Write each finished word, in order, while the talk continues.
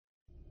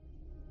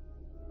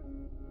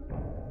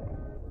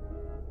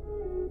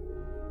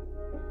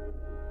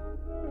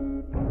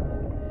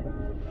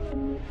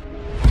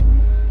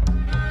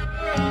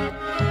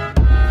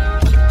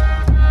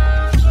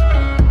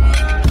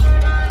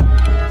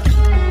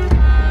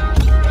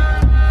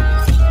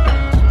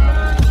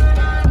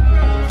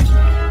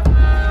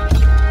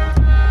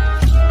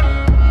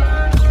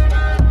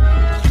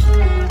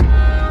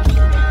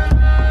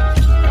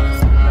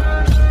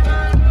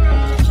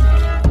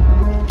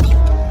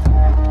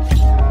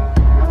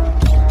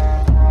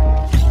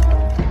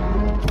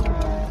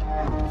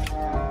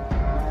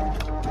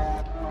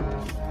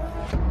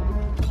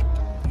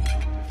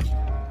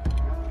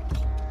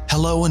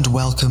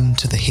welcome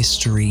to the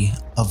history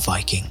of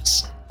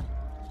Vikings.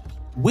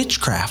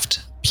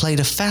 Witchcraft played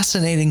a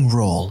fascinating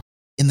role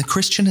in the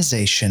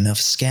Christianization of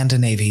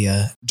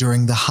Scandinavia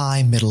during the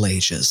High Middle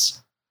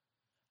Ages.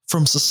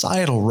 From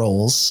societal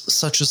roles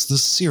such as the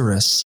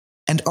seeress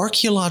and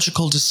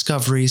archaeological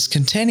discoveries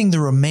containing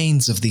the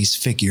remains of these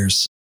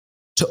figures,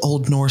 to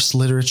Old Norse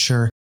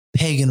literature,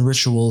 pagan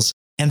rituals,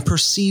 and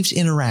perceived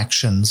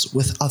interactions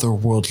with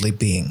otherworldly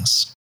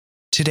beings.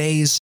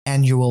 Today's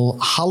annual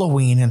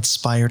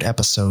Halloween-inspired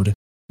episode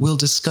will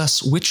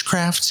discuss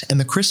witchcraft and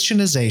the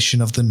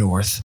Christianization of the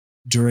North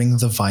during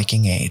the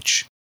Viking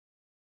Age.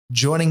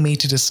 Joining me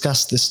to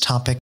discuss this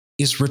topic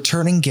is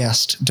returning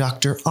guest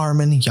Dr.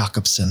 Ármann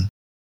Jakobsson.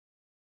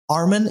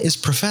 Ármann is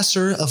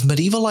professor of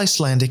medieval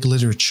Icelandic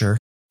literature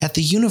at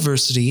the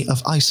University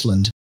of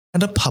Iceland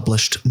and a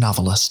published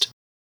novelist.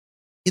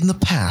 In the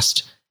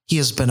past, he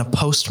has been a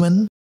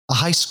postman, a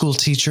high school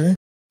teacher,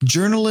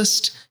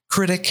 journalist,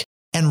 critic,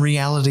 and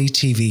reality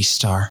TV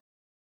star.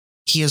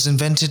 He has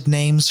invented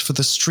names for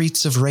the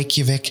streets of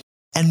Reykjavik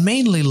and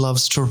mainly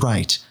loves to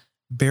write,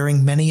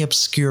 bearing many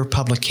obscure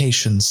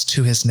publications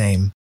to his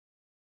name.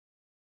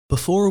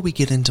 Before we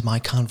get into my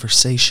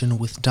conversation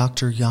with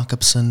Dr.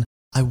 Jakobsson,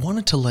 I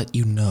wanted to let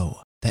you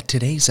know that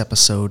today's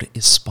episode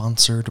is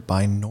sponsored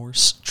by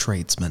Norse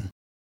Tradesmen,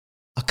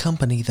 a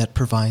company that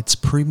provides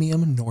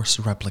premium Norse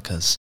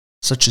replicas,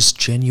 such as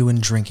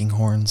genuine drinking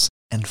horns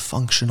and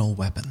functional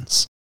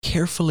weapons,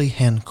 carefully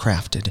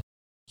handcrafted,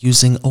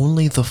 using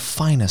only the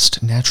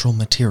finest natural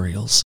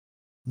materials.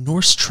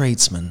 Norse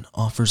Tradesmen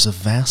offers a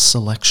vast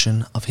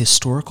selection of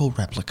historical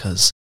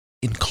replicas,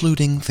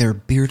 including their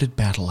bearded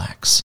battle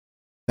axe,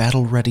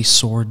 battle-ready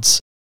swords,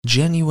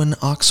 genuine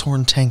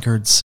oxhorn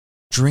tankards,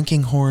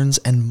 drinking horns,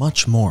 and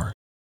much more,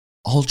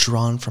 all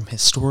drawn from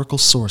historical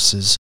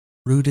sources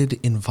rooted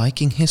in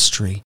Viking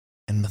history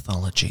and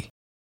mythology.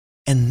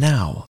 And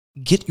now,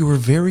 get your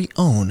very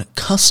own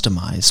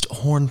customized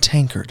horn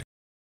tankard.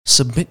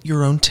 Submit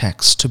your own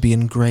text to be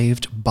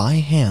engraved by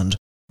hand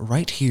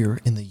right here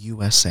in the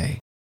USA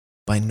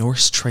by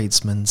Norse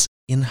Tradesmen's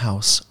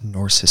in-house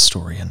Norse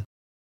historian.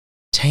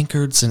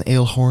 Tankards and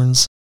ale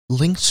horns,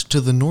 linked to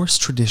the Norse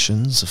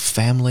traditions of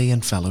family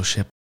and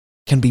fellowship,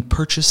 can be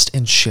purchased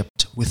and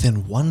shipped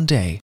within one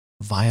day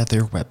via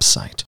their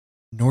website,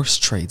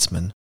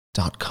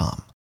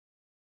 norsetradesmen.com.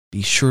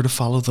 Be sure to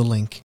follow the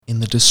link in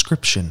the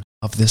description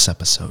of this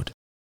episode.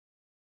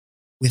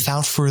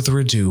 Without further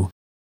ado,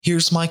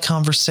 here's my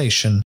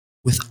conversation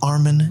with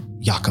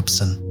Ármann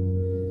Jakobsson.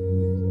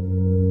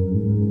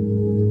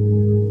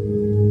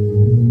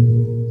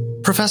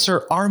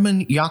 Professor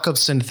Ármann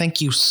Jakobsson, thank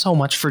you so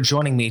much for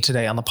joining me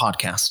today on the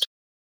podcast.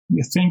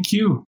 Yeah, thank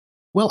you.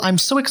 Well, I'm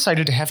so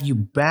excited to have you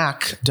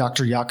back,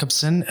 Dr.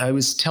 Jakobsson. I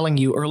was telling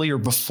you earlier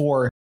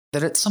before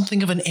that it's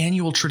something of an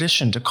annual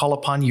tradition to call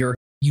upon your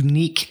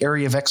unique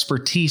area of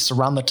expertise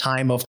around the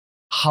time of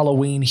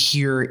Halloween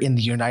here in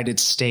the United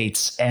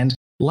States. And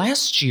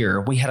last year,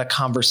 we had a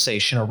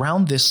conversation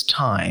around this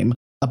time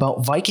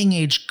about Viking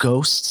Age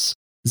ghosts,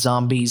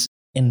 zombies,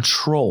 and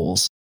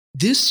trolls.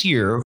 This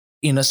year,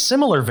 in a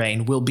similar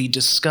vein, we'll be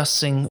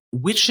discussing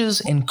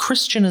witches and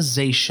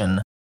Christianization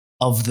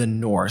of the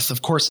North.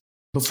 Of course,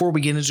 before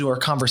we get into our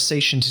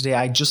conversation today,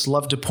 I'd just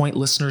love to point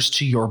listeners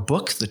to your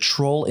book, The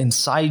Troll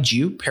Inside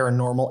You,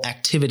 Paranormal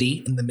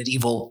Activity in the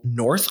Medieval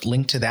North,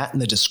 link to that in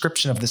the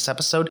description of this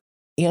episode,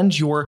 and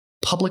your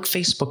public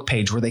Facebook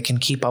page where they can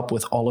keep up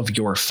with all of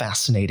your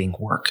fascinating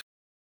work.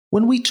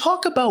 When we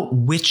talk about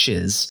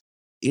witches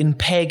in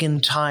pagan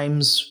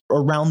times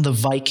around the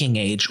Viking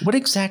Age, what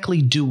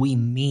exactly do we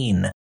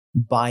mean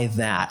by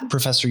that,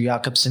 Professor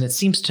Jakobsson? It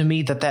seems to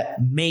me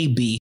that may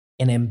be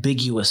an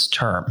ambiguous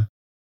term.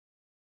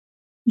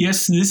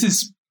 Yes, this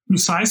is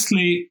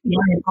precisely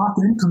why I got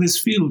into this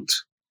field.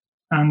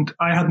 And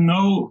I had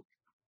no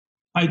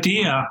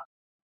idea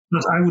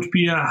that I would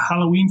be a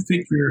Halloween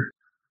figure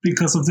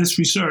because of this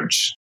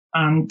research.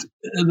 And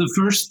the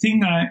first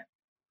thing I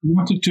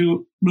wanted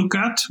to look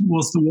at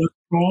was the word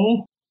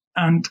troll.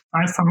 And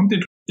I found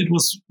it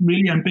was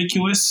really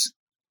ambiguous.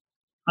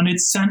 And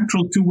it's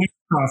central to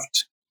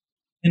witchcraft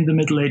in the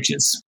Middle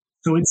Ages.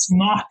 So it's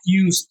not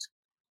used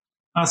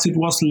as it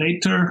was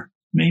later,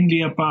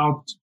 mainly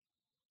about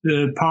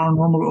the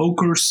paranormal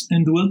ogres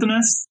in the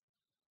wilderness,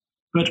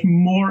 but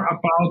more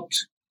about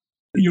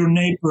your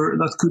neighbor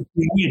that could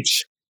be a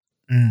witch.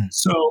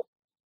 So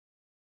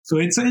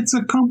it's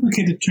a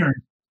complicated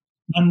term.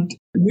 And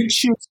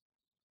witches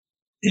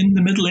in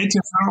the Middle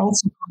Ages are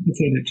also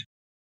complicated.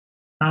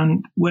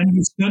 And when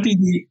you study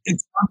the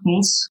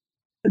examples,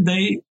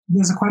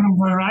 there's a quite a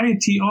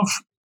variety of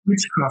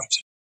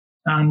witchcraft.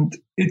 And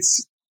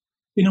it's,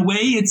 in a way,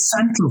 it's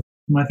central,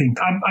 I think.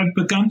 I've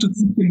begun to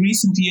think in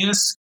recent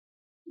years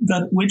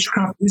that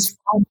witchcraft is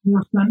far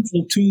more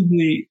central to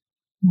the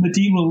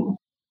medieval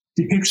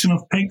depiction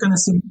of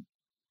paganism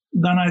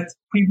than I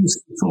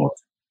previously thought.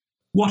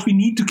 What we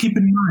need to keep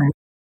in mind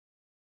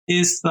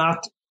is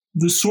that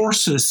the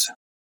sources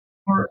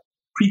for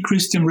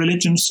pre-Christian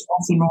religions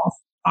of the North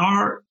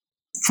are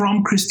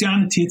from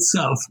Christianity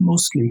itself,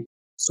 mostly.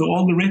 So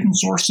all the written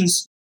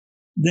sources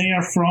They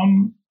are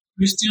from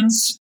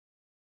Christians,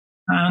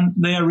 and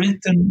they are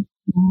written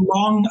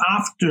long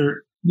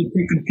after the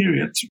pagan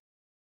period,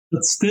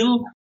 but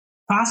still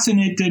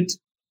fascinated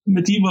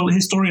medieval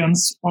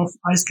historians of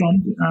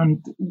Iceland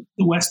and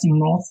the Western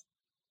North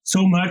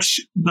so much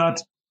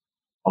that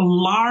a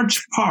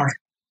large part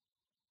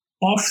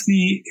of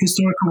the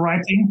historical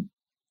writing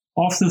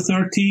of the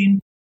 13th,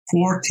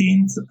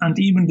 14th, and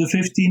even the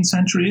 15th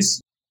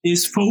centuries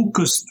is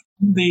focused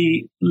on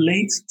the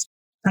late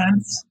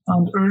 10th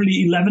and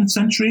early 11th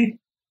century,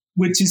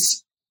 which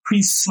is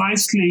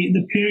precisely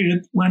the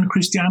period when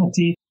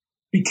Christianity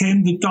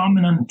became the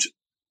dominant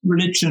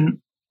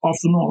religion of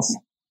the North.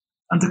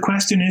 And the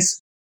question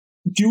is,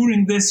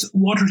 during this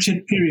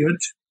watershed period,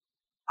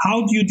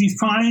 how do you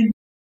define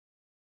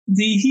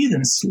the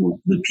heathens,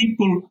 the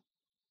people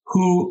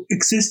who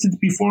existed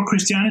before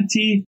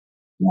Christianity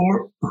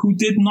or who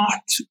did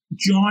not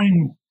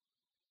join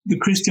the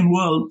Christian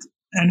world,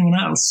 anyone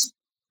else?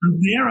 And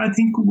there, I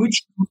think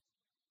witchcraft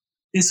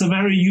is a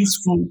very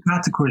useful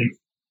category.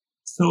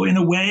 So in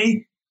a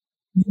way,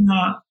 in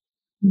a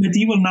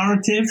medieval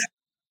narrative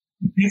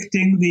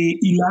depicting the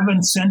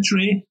 11th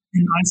century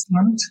in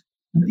Iceland,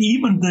 and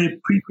even the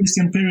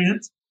pre-Christian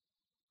period,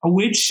 a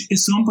witch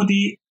is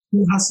somebody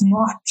who has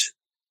not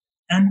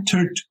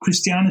entered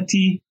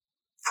Christianity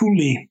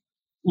fully,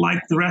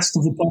 like the rest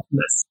of the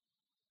populace.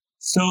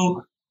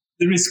 So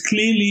there is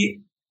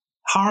clearly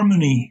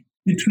harmony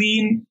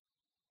between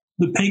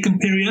the pagan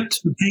period,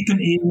 the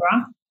pagan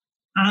era,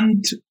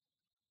 and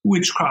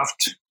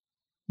witchcraft.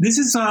 This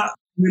is a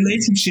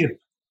relationship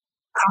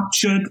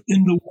captured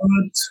in the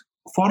word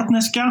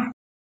forneskja,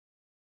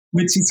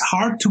 which is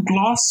hard to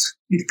gloss.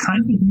 It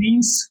kind of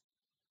means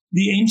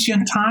the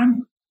ancient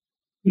time,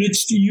 but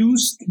it's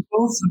used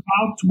both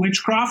about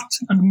witchcraft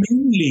and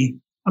mainly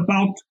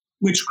about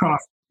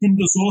witchcraft in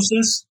the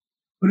sources,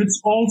 but it's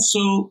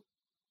also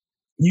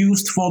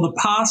used for the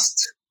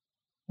past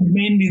and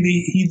mainly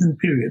the heathen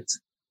period.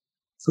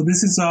 So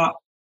this is a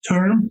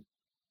term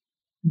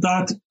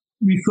that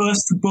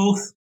refers to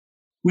both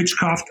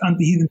witchcraft and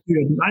the heathen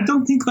period. I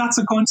don't think that's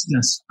a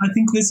coincidence. I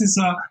think this is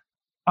a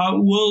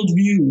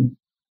worldview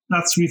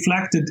that's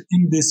reflected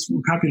in this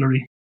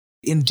vocabulary.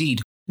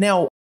 Indeed.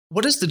 Now,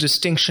 what is the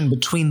distinction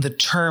between the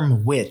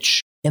term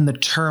witch and the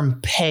term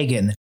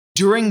pagan?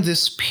 During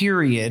this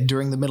period,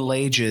 during the Middle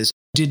Ages,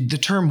 did the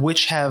term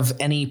witch have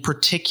any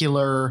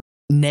particular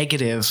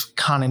negative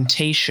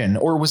connotation,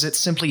 or was it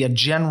simply a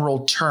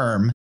general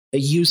term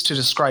used to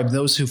describe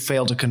those who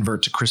failed to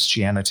convert to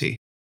Christianity?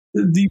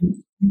 The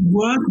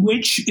word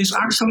witch is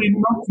actually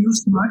not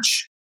used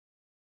much.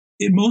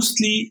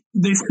 Mostly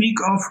they speak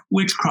of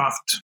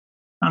witchcraft,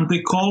 and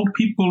they call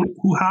people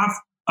who have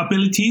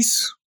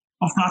abilities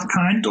of that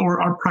kind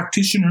or are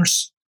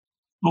practitioners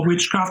of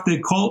witchcraft, they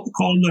call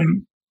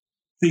them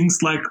things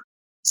like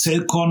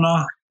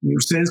selkona or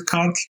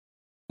selkarl,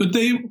 but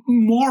they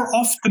more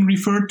often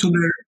refer to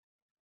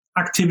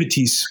their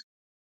activities,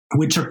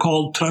 which are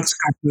called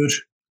tröllskapur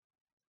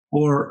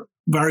or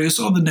various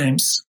other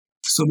names.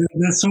 So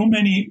there's so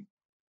many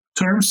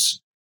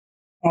terms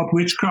about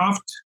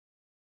witchcraft,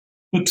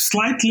 but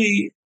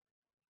slightly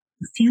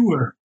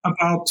fewer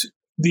about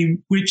the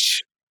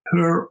witch,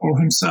 her or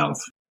himself.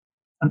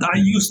 And I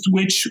used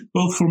witch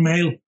both for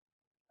male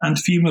and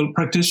female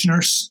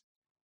practitioners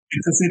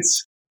because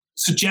it's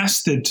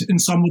suggested in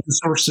some of the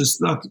sources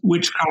that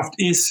witchcraft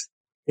is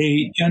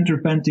a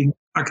gender-bending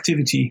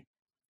activity,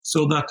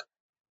 so that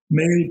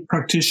male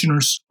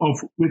practitioners of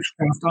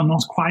witchcraft are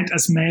not quite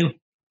as male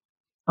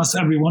as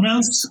everyone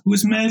else who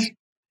is male,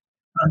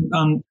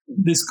 and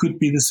this could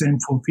be the same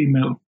for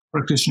female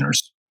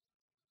practitioners.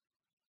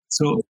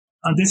 So,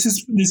 and this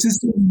is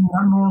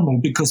not normal,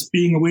 because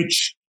being a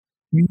witch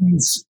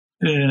means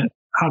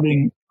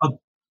having a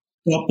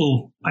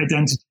double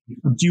identity,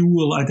 a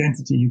dual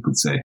identity, you could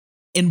say.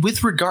 And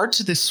with regard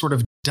to this sort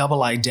of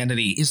double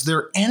identity, is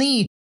there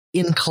any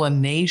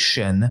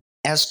inclination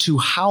as to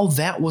how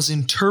that was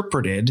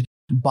interpreted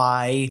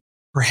by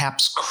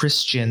perhaps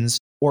Christians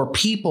or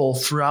people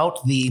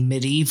throughout the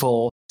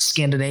medieval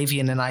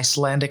Scandinavian and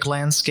Icelandic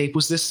landscape?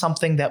 Was this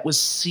something that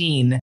was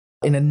seen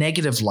in a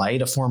negative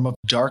light, a form of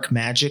dark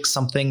magic,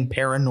 something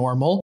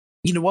paranormal?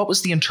 What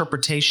was the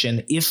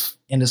interpretation, if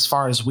and as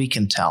far as we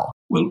can tell?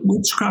 Well,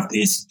 witchcraft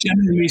is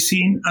generally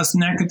seen as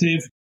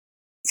negative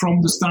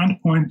from the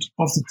standpoint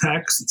of the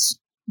texts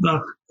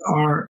that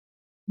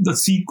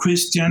see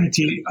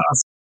Christianity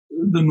as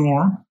the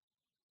norm.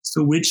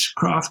 So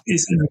witchcraft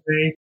is in a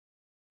way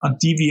a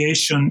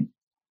deviation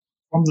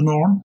from the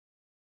norm.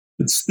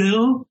 But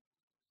still,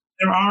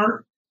 there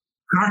are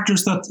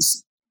characters that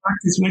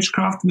practice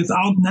witchcraft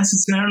without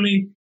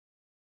necessarily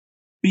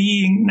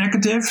being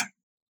negative.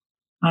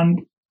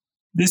 And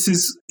this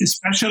is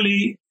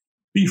especially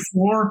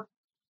before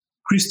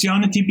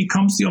Christianity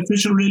becomes the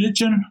official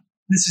religion.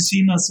 This is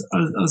seen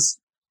as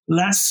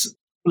less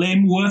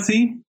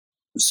blameworthy.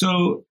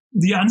 So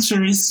the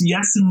answer is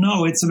yes and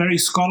no. It's a very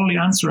scholarly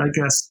answer, I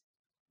guess.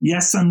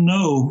 Yes and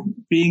no,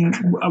 being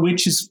a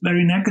witch is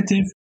very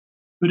negative,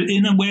 but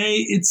in a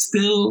way it's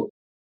still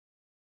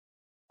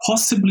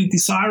possibly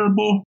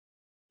desirable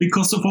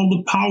because of all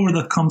the power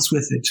that comes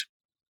with it.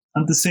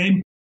 And the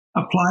same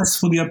applies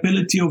for the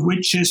ability of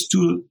witches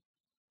to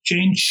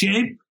change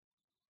shape,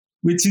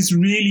 which is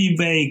really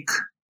vague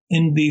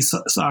in these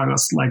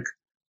sagas. Like,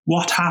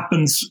 what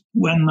happens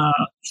when a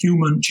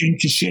human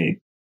changes shape?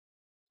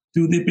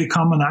 Do they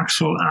become an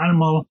actual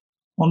animal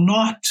or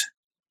not?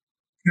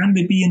 Can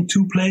they be in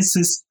two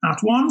places at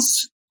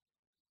once?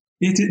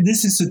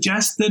 This is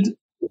suggested,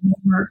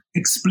 never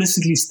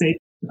explicitly stated.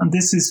 And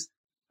this is,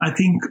 I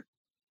think,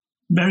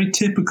 very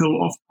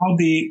typical of how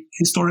the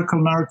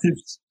historical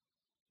narratives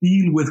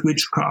deal with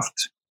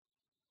witchcraft.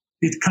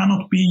 It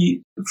cannot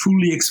be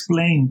fully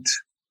explained,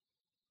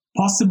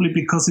 possibly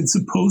because it's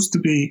supposed to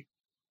be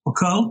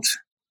occult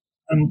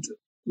and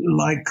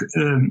like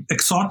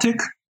exotic.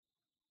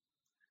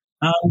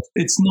 And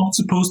it's not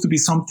supposed to be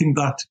something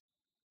that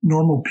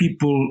normal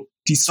people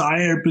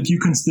desire, but you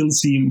can still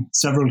see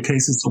several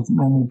cases of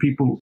normal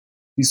people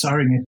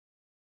desiring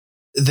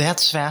it.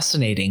 That's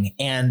fascinating.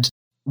 And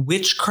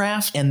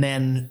witchcraft and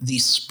then the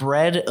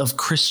spread of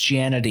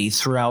Christianity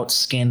throughout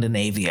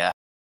Scandinavia.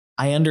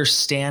 I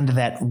understand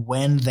that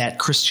when that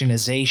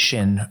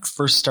Christianization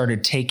first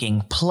started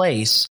taking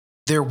place,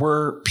 there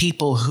were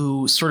people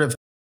who sort of,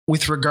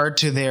 with regard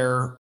to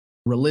their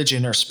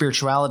religion or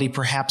spirituality,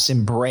 perhaps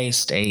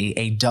embraced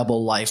a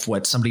double life,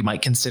 what somebody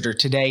might consider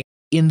today,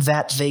 in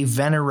that they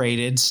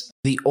venerated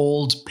the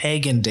old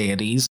pagan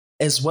deities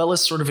as well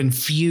as sort of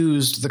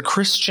infused the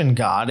Christian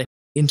God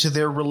into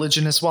their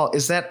religion as well.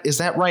 Is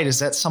that right? Is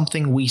that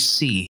something we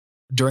see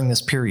during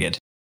this period?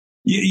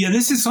 Yeah,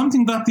 this is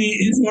something that the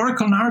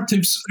historical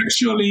narratives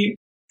actually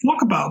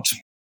talk about.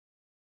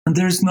 And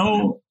there's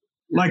no,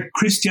 like,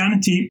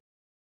 Christianity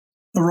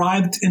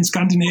arrived in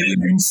Scandinavia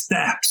in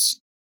steps.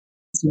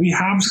 So we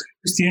have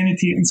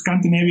Christianity in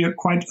Scandinavia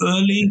quite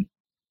early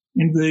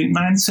in the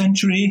 9th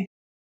century,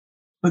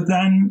 but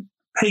then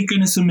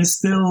paganism is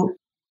still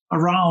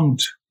around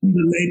in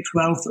the late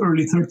 12th,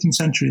 early 13th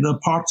century. There are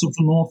parts of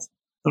the north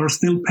that are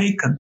still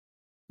pagan.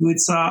 So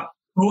it's a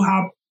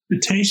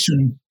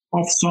cohabitation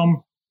of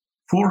some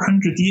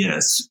 400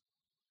 years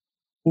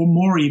or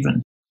more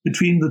even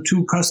between the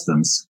two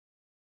customs.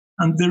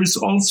 And there is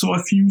also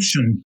a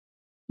fusion,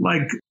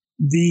 like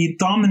the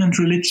dominant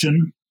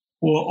religion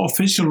or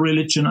official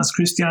religion as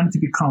Christianity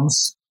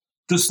becomes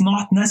does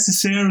not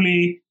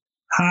necessarily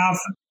have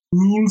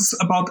rules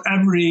about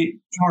every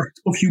part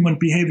of human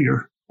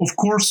behavior. Of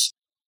course,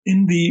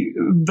 in the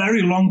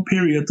very long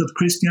period that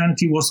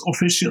Christianity was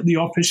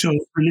the official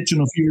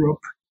religion of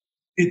Europe,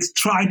 it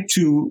tried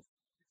to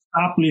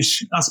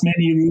establish as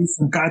many rules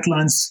and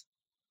guidelines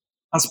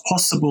as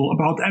possible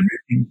about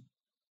everything.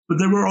 But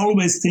there were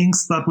always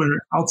things that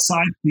were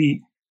outside the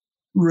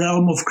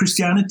realm of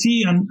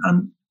Christianity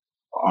and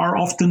are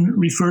often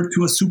referred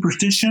to as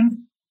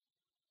superstition.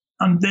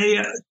 And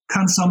they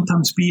can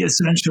sometimes be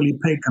essentially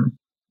pagan.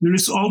 There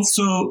is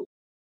also,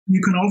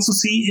 you can also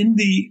see in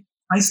the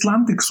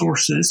Icelandic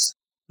sources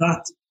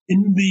that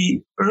in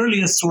the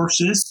earliest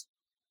sources,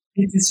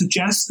 it is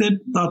suggested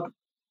that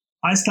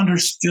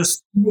Icelanders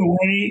just threw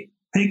away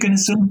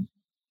paganism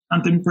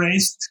and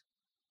embraced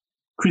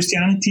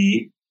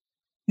Christianity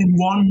in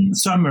one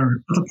summer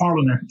at the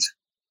parliament.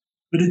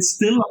 But it's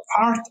still a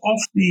part of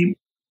the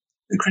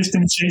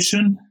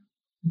Christianization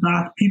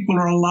that people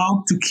are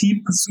allowed to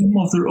keep some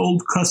of their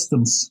old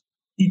customs.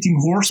 Eating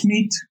horse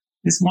meat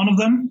is one of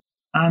them,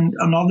 and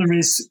another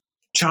is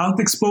child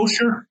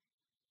exposure.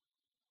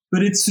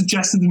 But it's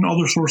suggested in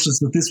other sources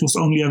that this was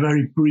only a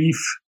very brief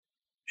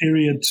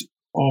period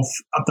of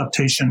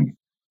adaptation.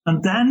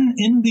 And then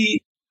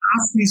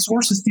as these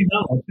sources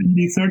develop in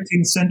the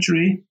 13th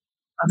century,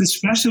 and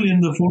especially in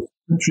the 4th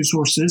century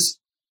sources,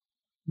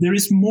 there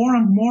is more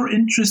and more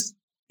interest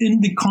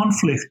in the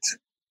conflict.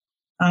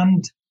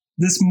 And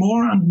there's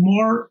more and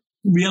more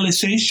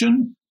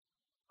realization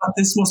that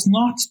this was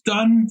not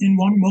done in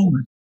one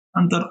moment,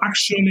 and that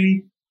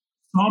actually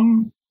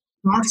some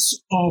parts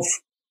of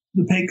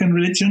the pagan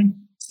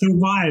religion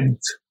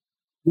survived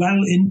well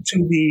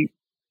into the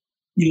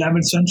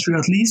 11th century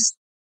at least.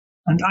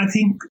 And I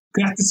think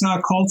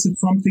Grettissaga calls it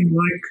something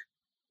like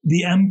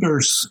the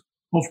embers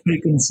of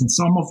paganism.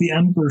 Some of the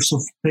embers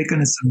of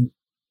paganism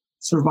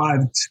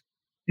survived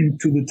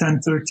into the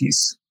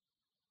 1030s.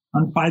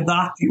 And by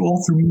that, the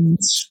author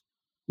means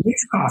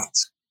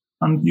witchcraft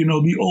and,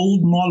 the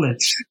old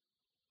knowledge.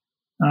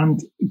 And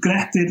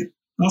Grettir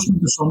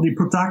Ásmundarson, the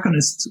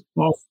protagonist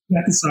of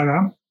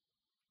Grettissaga,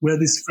 where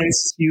this phrase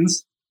is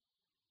used,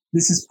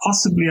 this is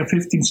possibly a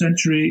 15th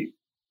century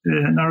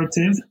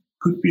narrative,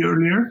 could be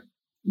earlier.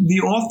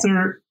 The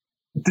author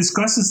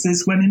discusses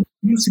this when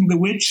introducing the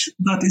witch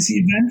that is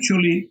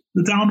eventually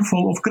the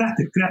downfall of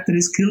Grettir. Grettir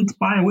is killed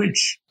by a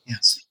witch.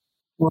 Yes.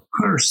 Or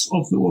curse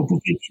of the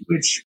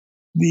witch.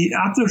 The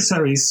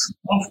adversaries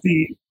of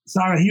the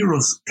saga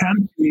heroes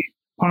can be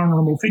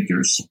paranormal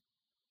figures.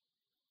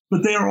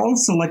 But they are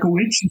also, like a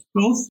witch, is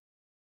both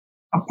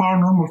a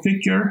paranormal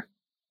figure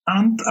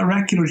and a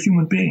regular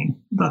human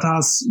being that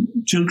has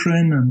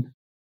children and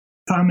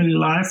family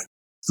life.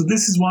 So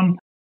this is one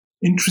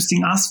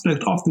interesting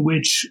aspect of the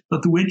witch,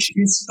 that the witch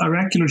is a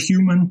regular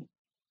human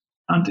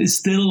and is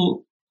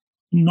still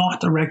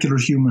not a regular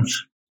human.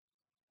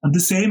 And the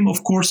same,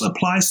 of course,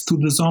 applies to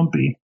the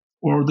zombie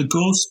or the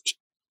ghost.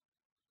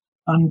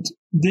 And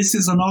this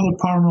is another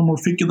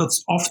paranormal figure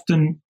that's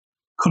often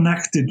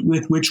connected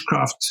with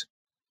witchcraft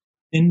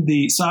in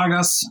the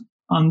sagas,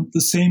 and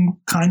the same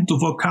kind of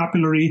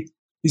vocabulary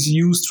is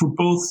used for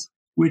both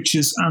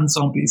witches and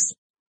zombies.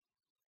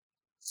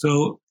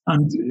 So,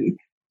 and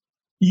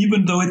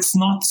even though it's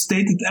not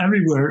stated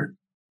everywhere,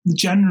 the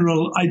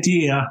general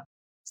idea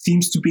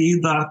seems to be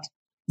that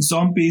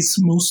zombies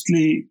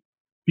mostly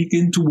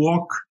begin to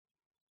walk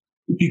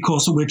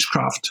because of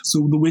witchcraft.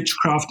 So the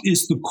witchcraft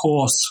is the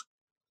cause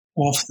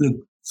of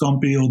the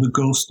zombie or the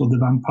ghost or the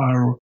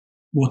vampire or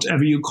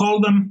whatever you call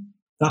them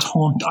that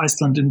haunt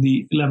Iceland in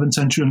the 11th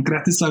century. And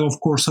Grettir saga, of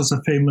course, has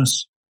a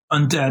famous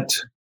undead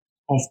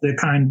of the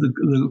kind,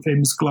 the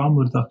famous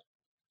glamour that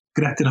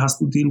Grettir has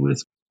to deal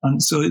with.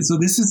 And so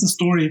this is a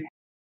story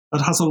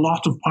that has a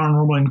lot of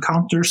paranormal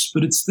encounters,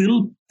 but it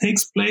still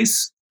takes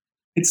place.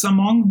 It's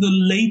among the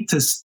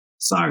latest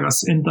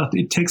sagas in that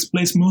it takes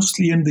place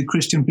mostly in the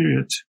Christian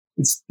period.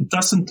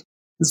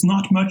 There's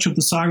not much of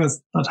the sagas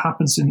that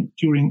happens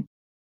during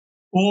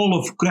all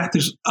of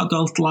Grettir's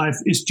adult life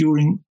is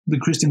during the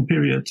Christian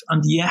period.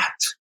 And yet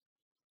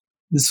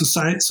the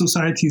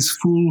society is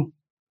full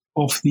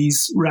of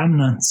these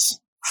remnants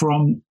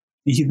from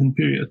the heathen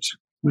period,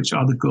 which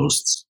are the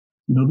ghosts.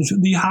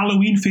 The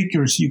Halloween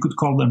figures, you could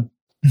call them.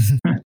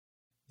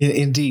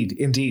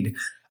 Indeed.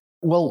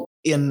 Well,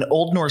 in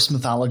Old Norse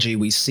mythology,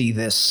 we see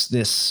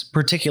this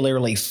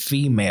particularly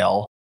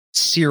female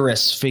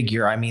seeress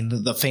figure. I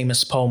mean, the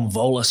famous poem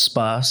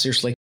Voluspa,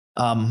 seriously,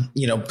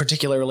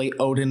 particularly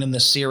Odin and the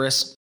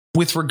seeress.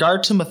 With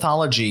regard to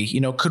mythology,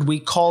 could we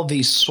call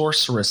these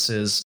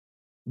sorceresses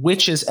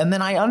witches? And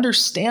then I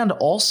understand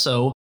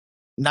also,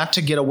 not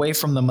to get away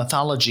from the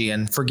mythology,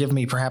 and forgive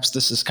me, perhaps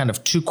this is kind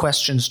of two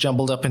questions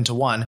jumbled up into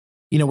one.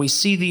 We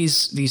see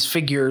these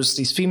figures,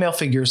 these female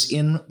figures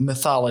in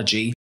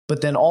mythology,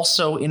 but then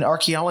also in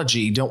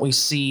archaeology, don't we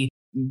see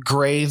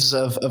graves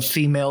of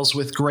females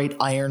with great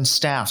iron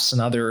staffs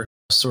and other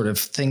sort of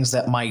things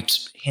that might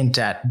hint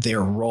at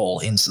their role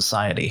in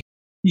society?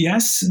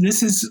 Yes,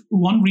 this is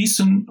one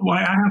reason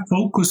why I have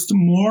focused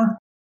more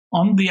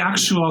on the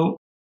actual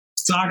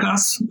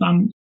sagas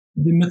than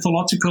the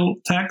mythological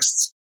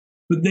texts,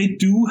 but they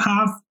do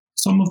have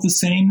some of the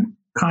same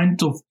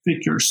kind of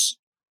figures.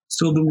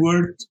 So the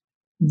word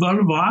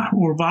Völva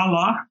or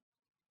Vala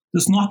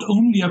does not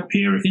only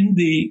appear in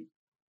the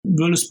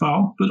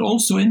Völuspá, but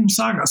also in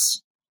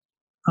sagas.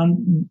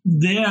 And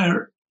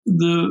there,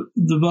 the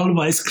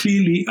Völva is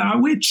clearly a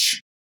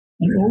witch,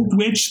 an old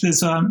witch.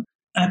 There's an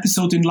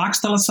episode in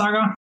Laxdala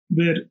saga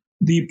where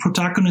the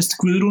protagonist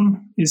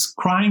Guðrún is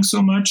crying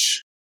so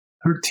much,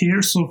 her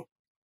tears of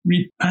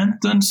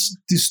repentance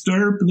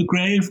disturb the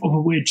grave of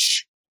a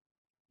witch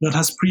that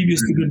has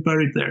previously been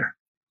buried there.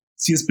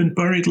 She has been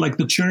buried like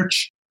the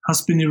church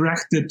has been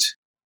erected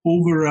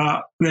over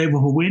a grave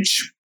of a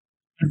witch,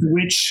 and the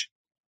witch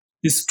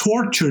is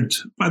tortured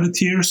by the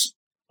tears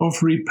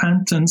of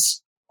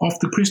repentance of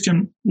the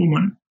Christian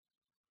woman.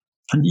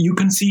 And you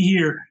can see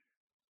here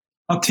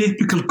a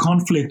typical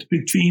conflict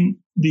between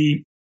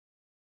the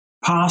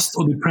past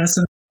or the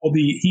present or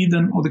the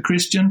heathen or the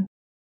Christian,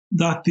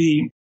 that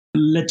the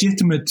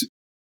legitimate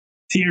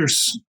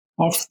tears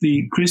of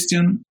the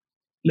Christian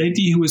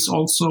lady, who is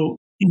also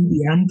in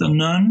the end a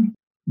nun,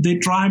 they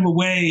drive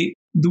away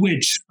the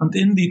witch. And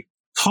in the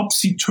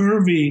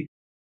topsy-turvy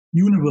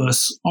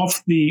universe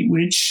of the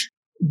witch,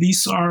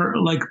 these are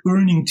like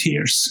burning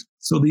tears.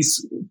 So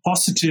these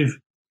positive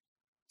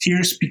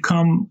tears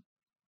become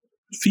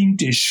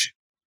fiendish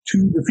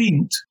to the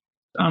fiend.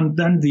 And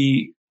then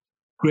the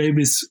grave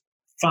is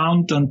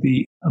found and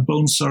the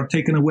bones are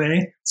taken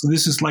away. So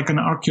this is like an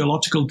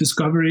archaeological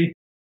discovery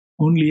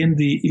only in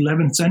the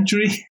 11th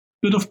century.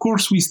 But of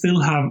course, we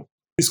still have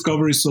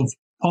discoveries of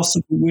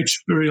possible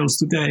witch burials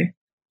today.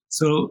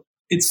 So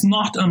it's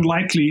not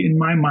unlikely in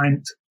my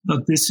mind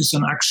that this is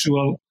an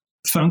actual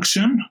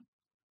function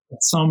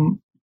that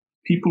some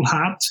people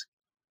had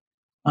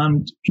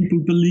and people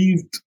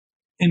believed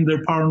in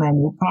their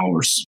paranormal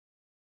powers.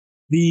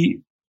 The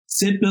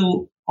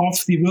Sibyl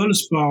of the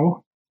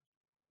Völuspá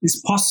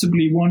is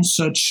possibly one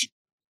such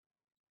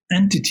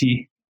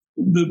entity.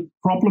 The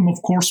problem,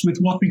 of course, with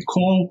what we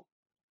call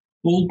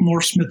Old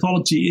Norse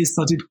mythology is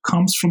that it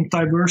comes from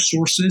diverse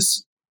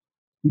sources.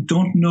 We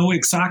don't know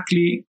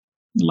exactly,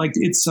 like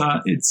it's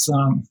a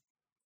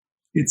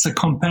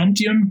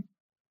compendium.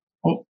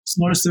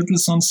 Snorri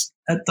Sturluson's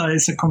Edda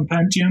is a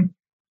compendium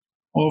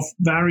of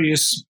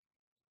various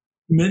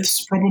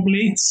myths,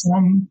 probably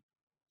some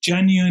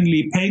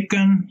genuinely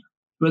pagan,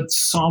 but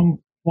some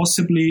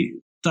possibly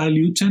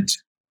diluted,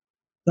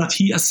 that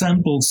he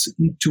assembles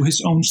into his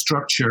own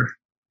structure.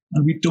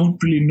 And we don't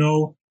really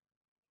know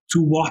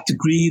to what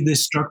degree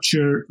this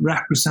structure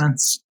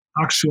represents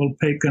actual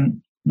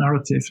pagan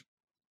narrative.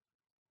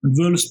 And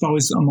Völuspá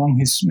is among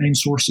his main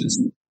sources.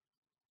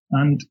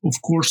 And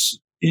of course,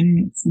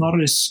 in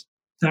Snorri's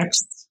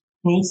texts,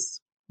 both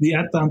the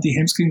Edda and the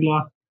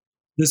Heimskringla,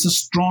 there's a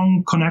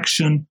strong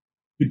connection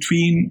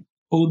between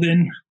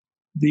Odin,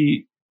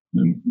 the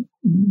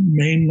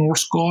main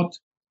Norse god,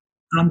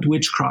 and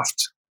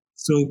witchcraft.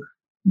 So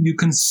you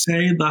can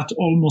say that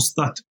almost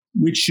that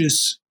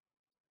witches,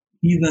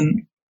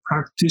 heathen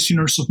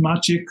practitioners of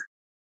magic,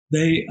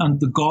 they and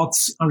the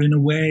gods are in a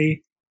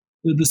way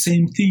the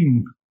same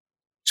theme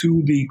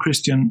to the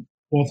Christian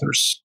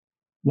authors.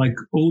 Like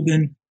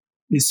Odin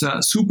is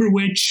a super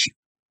witch,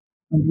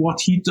 and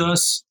what he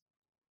does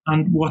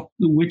and what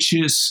the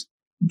witches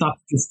that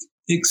just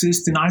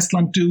exist in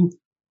Iceland do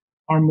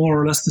are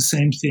more or less the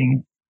same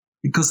thing,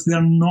 because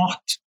they're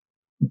not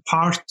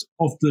part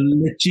of the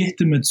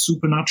legitimate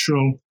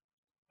supernatural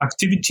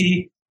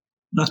activity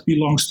that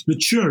belongs to the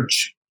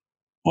church,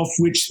 of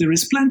which there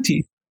is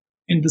plenty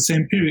in the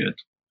same period,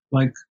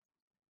 like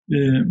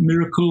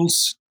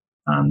miracles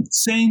and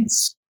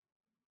saints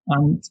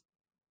and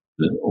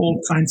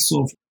all kinds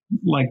of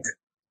like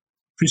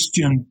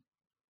Christian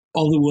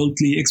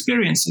otherworldly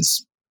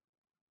experiences.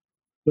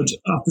 But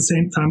at the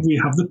same time, we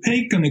have the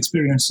pagan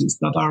experiences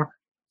that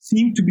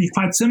seem to be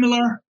quite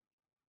similar,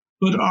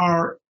 but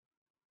are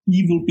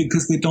evil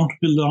because they don't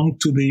belong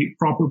to the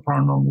proper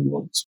paranormal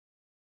world.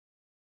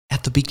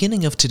 At the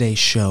beginning of today's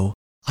show,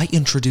 I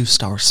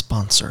introduced our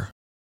sponsor,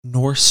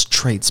 Norse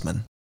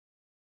Tradesmen.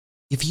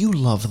 If you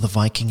love the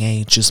Viking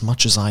Age as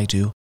much as I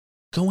do,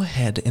 go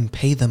ahead and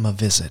pay them a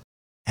visit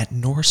at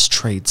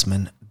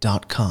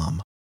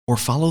norsetradesmen.com or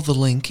follow the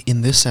link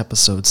in this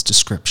episode's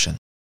description.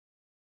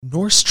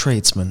 Norse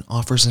Tradesmen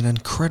offers an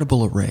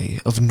incredible array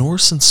of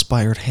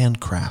Norse-inspired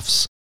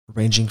handcrafts,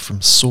 ranging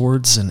from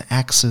swords and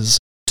axes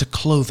to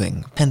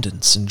clothing,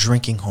 pendants, and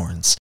drinking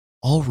horns,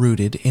 all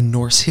rooted in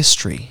Norse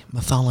history,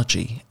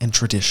 mythology, and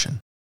tradition.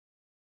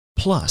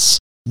 Plus,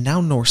 now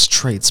Norse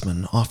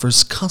Tradesmen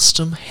offers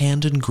custom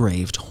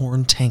hand-engraved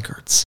horn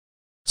tankards.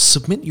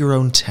 Submit your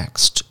own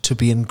text to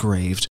be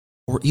engraved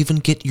or even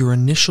get your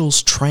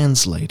initials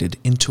translated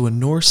into a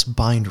Norse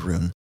bind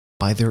rune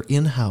by their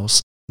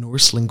in-house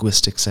Norse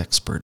linguistics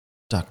expert,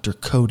 Dr.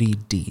 Cody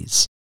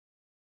Dees.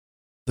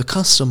 The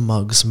custom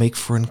mugs make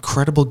for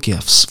incredible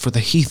gifts for the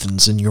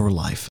heathens in your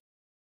life.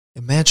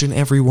 Imagine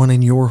everyone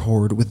in your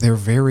horde with their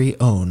very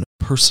own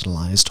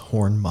personalized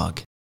horn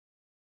mug.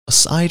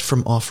 Aside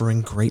from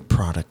offering great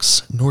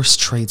products, Norse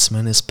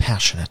Tradesmen is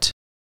passionate,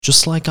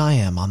 just like I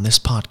am on this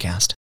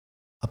podcast,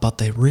 about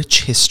the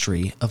rich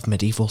history of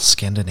medieval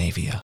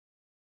Scandinavia.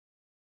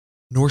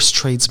 Norse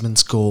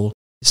Tradesmen's goal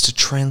is to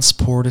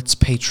transport its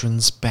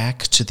patrons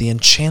back to the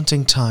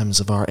enchanting times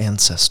of our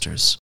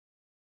ancestors.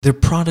 Their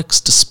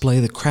products display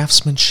the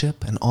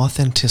craftsmanship and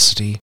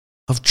authenticity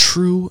of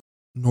true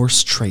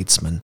Norse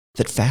tradesmen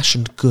that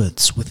fashioned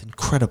goods with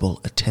incredible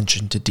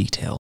attention to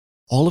detail.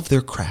 All of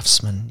their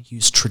craftsmen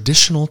use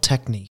traditional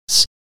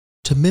techniques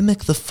to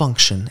mimic the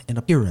function and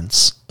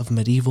appearance of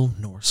medieval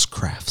Norse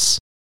crafts.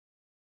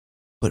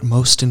 But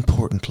most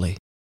importantly,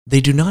 they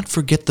do not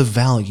forget the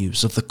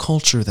values of the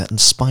culture that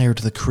inspired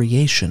the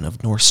creation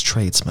of Norse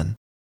tradesmen.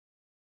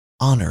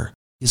 Honor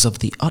is of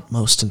the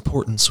utmost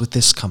importance with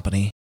this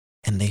company,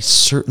 and they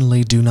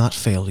certainly do not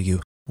fail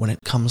you when it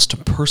comes to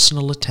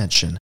personal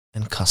attention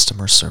and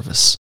customer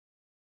service.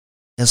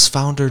 As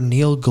founder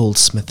Neil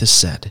Goldsmith has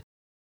said,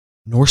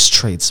 Norse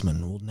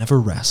tradesmen will never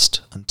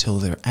rest until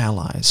their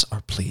allies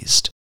are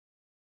pleased.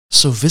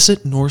 So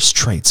visit Norse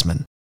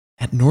Tradesmen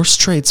at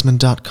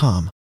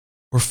norsetradesmen.com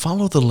or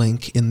follow the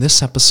link in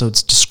this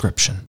episode's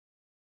description.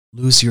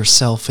 Lose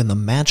yourself in the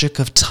magic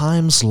of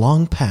times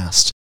long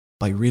past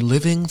by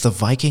reliving the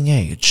Viking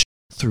Age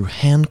through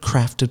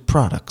handcrafted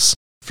products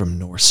from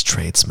Norse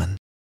tradesmen.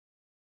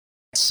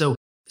 So,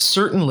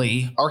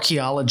 certainly,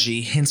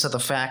 archaeology hints at the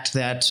fact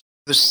that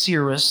the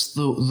seeress,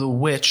 the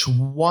witch,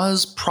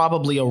 was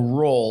probably a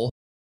role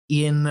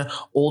in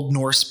Old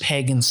Norse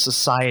pagan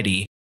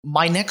society.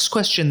 My next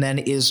question then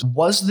is,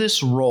 was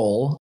this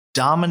role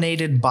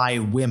dominated by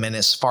women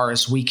as far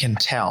as we can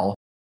tell?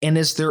 And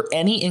is there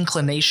any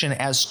inclination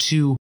as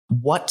to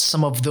what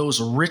some of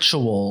those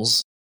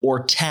rituals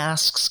or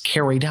tasks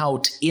carried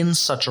out in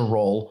such a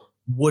role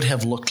would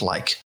have looked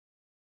like?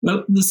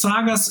 Well, the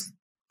sagas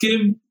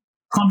give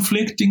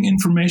conflicting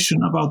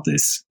information about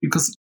this,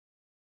 because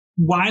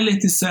while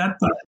it is said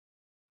that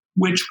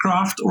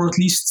witchcraft, or at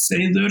least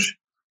Seder,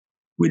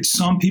 which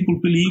some people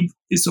believe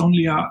is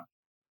only a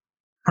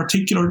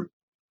particular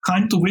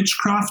kind of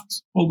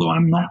witchcraft, although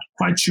I'm not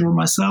quite sure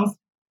myself.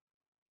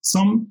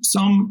 Some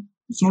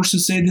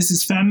sources say this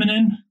is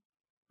feminine,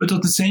 but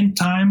at the same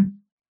time,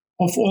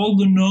 of all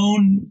the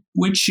known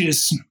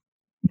witches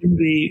in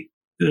the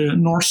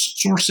Norse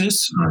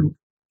sources,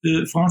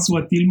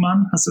 François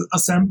Tillman has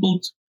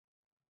assembled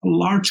a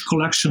large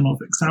collection of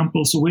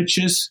examples of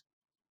witches.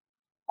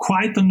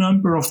 Quite a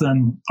number of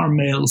them are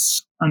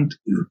males, and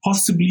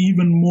possibly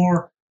even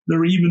more. There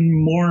are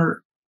even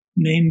more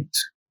named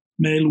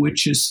male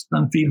witches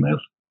than female.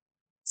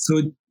 So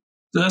it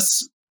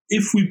does,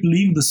 if we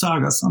believe the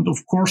sagas, and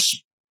of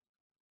course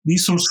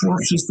these are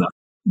sources that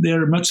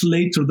they're much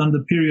later than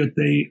the period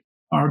they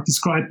are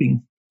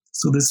describing.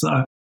 So there's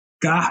a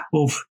gap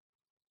of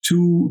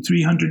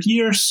 200-300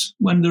 years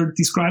when they're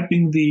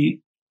describing the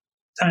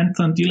 10th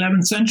and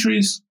 11th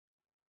centuries.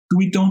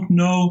 We don't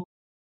know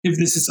if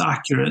this is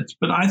accurate,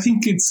 but I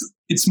think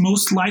it's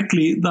most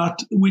likely that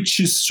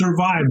witches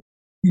survived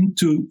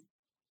into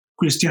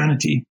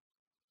Christianity,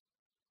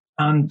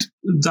 and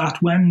that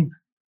when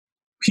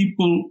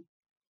people,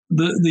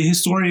 the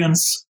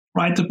historians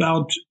write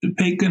about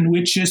pagan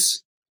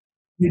witches,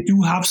 they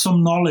do have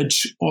some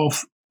knowledge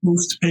of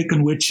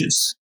post-pagan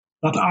witches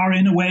that are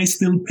in a way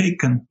still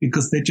pagan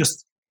because they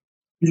just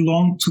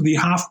belong to the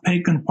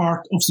half-pagan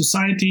part of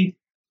society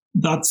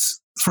that's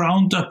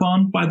frowned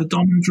upon by the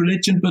dominant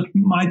religion, but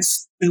might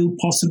still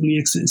possibly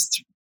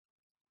exist.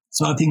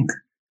 So I think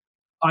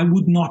I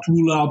would not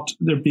rule out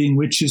there being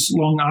witches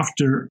long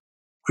after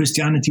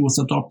Christianity was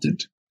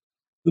adopted.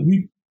 But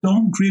we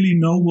don't really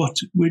know what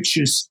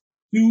witches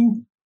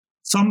do.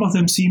 Some of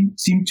them seem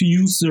to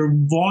use their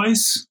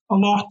voice a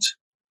lot.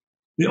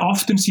 They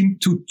often seem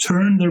to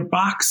turn their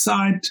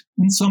backside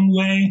in some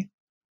way.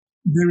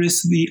 There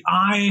is the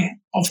eye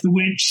of the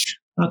witch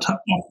that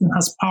often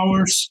has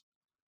powers.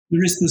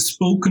 There is the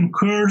spoken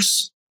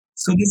curse.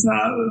 So there's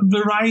a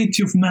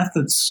variety of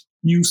methods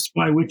used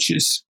by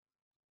witches.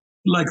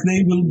 Like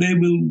they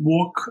will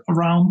walk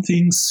around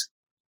things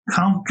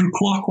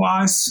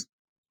counterclockwise.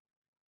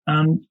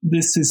 And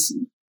this is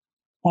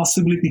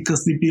possibly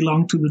because they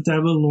belong to the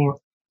devil or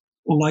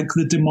like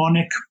the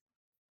demonic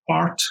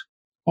part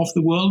of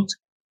the world.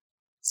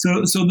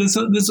 So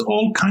there's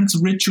all kinds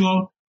of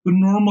ritual, but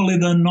normally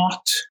they're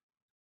not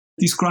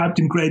described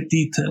in great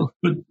detail.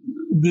 But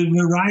the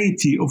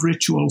variety of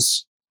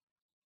rituals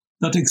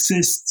that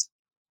exist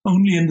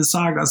only in the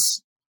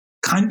sagas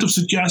kind of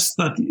suggests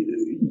that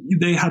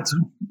they had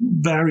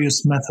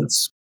various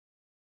methods.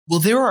 Well,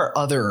 there are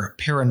other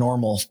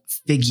paranormal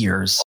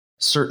figures,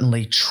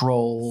 certainly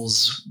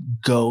trolls,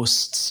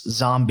 ghosts,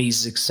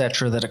 zombies,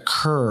 etc., that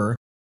occur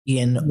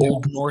in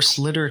Old Norse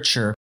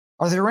literature.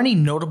 Are there any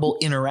notable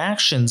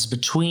interactions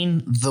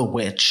between the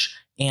witch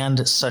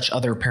and such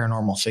other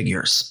paranormal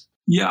figures?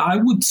 Yeah, I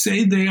would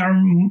say they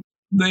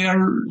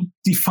are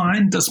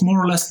defined as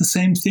more or less the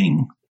same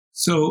thing.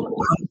 So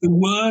the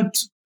word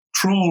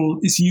troll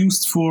is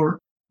used for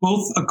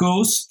both a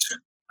ghost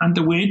and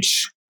a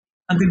witch.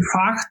 And in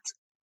fact,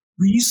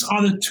 these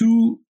are the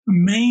two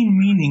main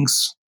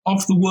meanings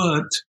of the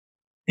word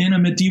in a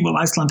medieval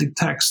Icelandic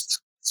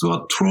text. So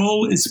a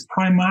troll is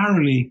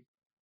primarily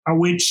a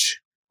witch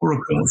or a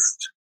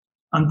ghost.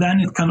 And then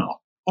it can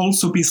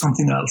also be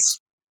something else.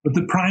 But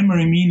the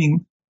primary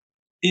meaning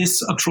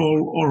is a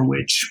troll or a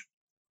witch.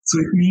 So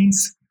it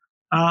means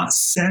a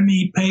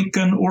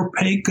semi-pagan or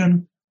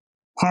pagan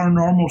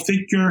paranormal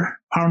figure,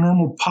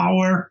 paranormal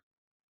power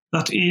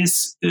that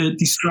is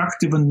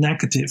destructive and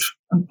negative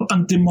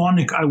and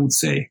demonic, I would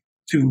say,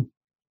 too.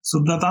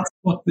 So that's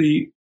what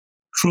the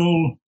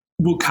troll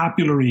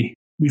vocabulary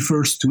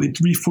refers to. It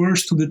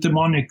refers to the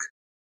demonic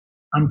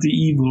and the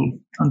evil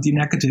and the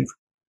negative.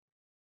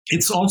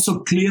 It's also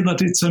clear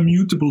that it's a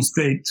mutable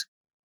state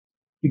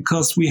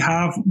because we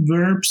have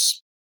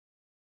verbs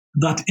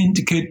that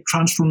indicate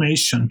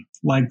transformation,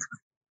 like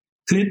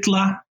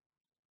tritla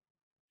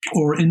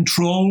or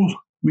entroll,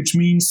 which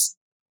means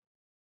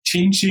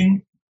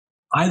changing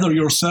either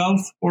yourself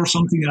or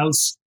something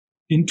else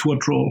into a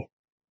troll.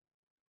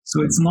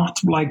 So it's not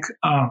like,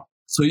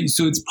 so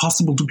it's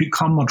possible to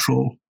become a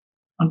troll.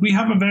 And we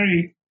have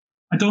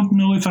I don't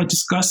know if I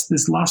discussed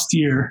this last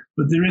year,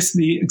 but there is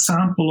the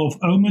example of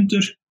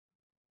Ögmundur,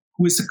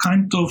 who is a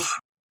kind of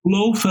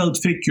Blofeld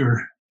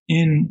figure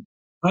in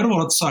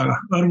Örvarot saga.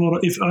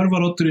 If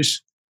Örvarot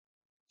is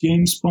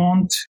James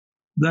Bond,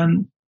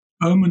 then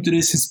Ögmundur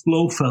is his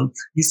Blofeld.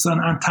 He's an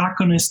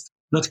antagonist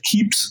that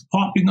keeps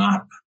popping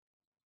up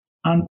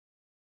and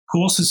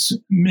causes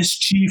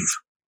mischief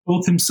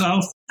both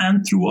himself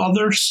and through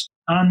others.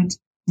 And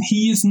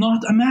he is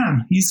not a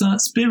man. He's a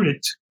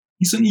spirit.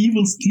 He's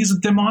a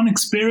demonic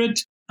spirit,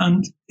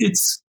 and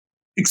it's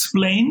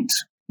explained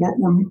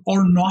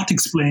or not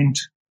explained,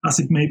 as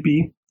it may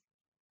be,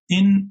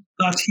 in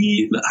that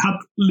he had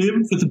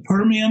lived with the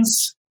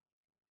Permians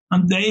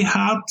and they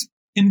had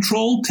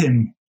enthralled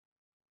him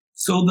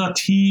so that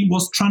he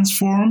was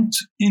transformed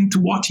into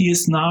what he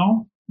is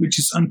now, which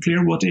is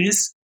unclear what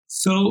is.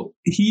 So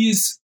he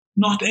is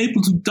not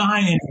able to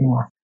die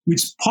anymore,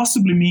 which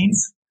possibly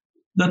means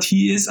that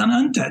he is an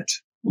undead,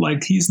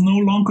 like he's no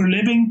longer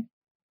living,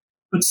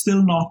 but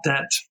still not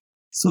dead.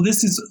 So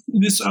this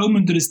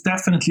Ögmundur is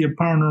definitely a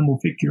paranormal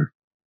figure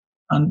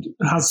and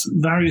has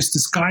various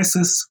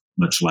disguises,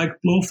 much like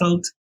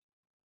Blofeld,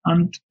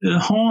 and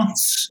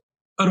haunts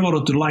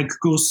Örvarotur like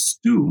ghosts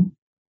do.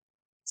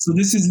 So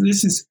this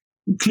is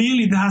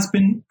clearly there has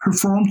been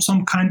performed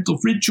some kind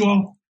of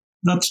ritual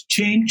that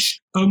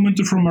changed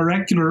Ögmundur from a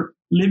regular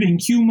living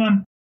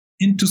human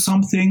into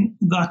something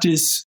that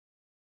is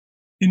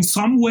in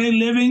some way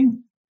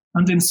living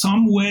and in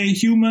some way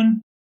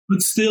human,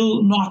 but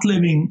still not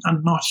living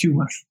and not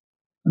human.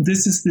 And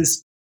this is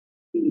this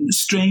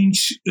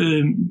strange,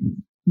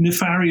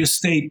 nefarious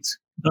state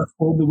that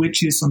all the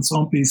witches and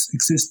zombies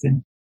exist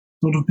in,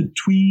 sort of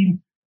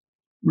between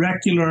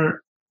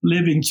regular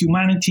living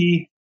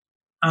humanity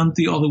and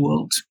the other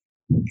world.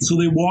 So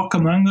they walk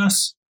among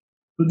us,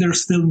 but they're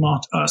still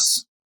not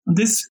us. And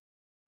this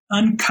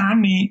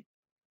uncanny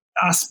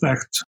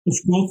aspect of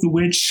both the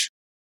witch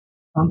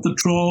and the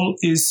troll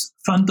is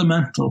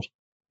fundamental,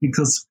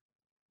 because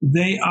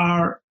they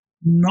are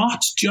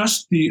not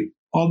just the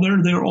other,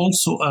 they're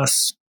also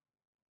us.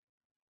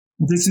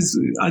 This is,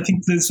 I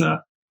think there's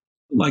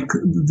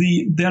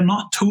they're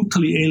not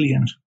totally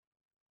alien.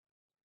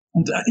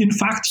 And in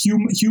fact,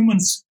 human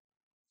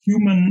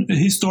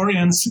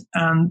historians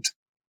and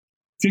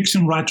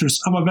fiction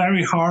writers have a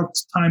very hard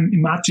time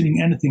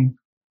imagining anything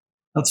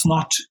that's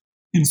not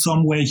in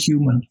some way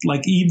human.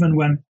 Like even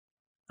when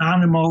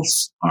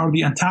animals are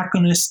the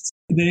antagonists,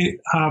 they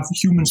have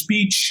human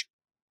speech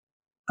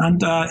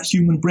and a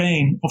human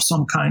brain of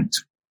some kind.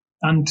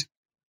 And,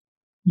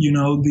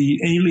 the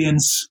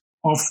aliens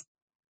of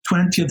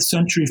 20th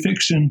century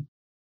fiction,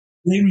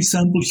 they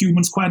resemble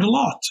humans quite a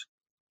lot.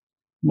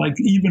 Like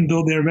even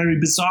though they're very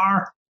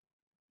bizarre,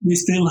 they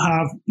still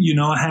have,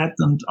 a head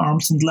and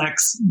arms and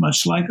legs,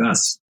 much like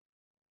us.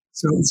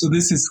 So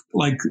this is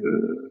like,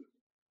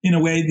 in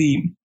a way,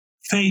 the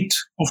fate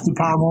of the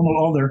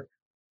paranormal other,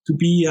 to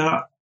be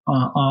a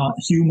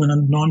human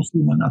and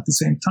non-human at the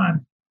same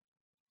time.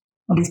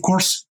 And of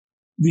course,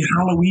 the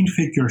Halloween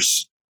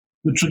figures,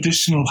 the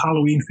traditional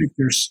Halloween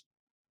figures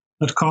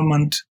that come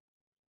and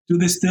do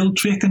they still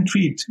trick and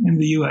treat in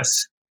the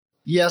US?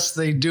 Yes,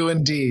 they do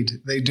indeed.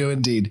 They do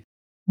indeed.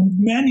 And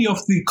many of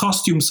the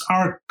costumes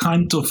are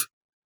kind of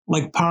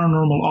like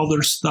paranormal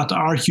others that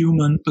are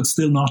human, but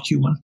still not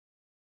human.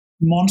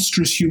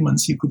 Monstrous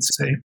humans, you could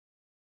say.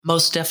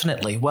 Most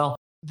definitely. Well,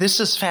 this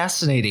is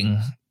fascinating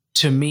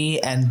to me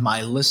and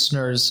my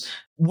listeners.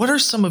 What are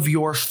some of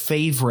your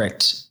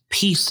favorite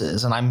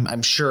pieces? And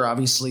I'm sure,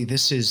 obviously,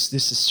 this is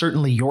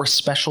certainly your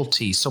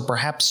specialty. So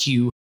perhaps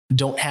you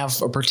don't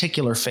have a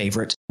particular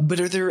favorite. But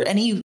are there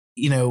any,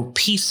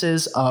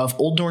 pieces of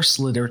Old Norse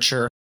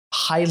literature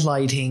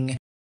highlighting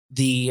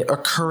the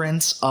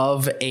occurrence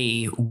of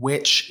a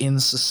witch in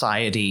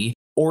society,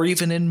 or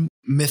even in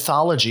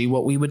mythology,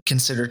 what we would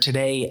consider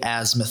today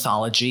as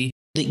mythology,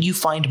 that you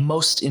find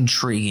most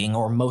intriguing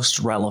or most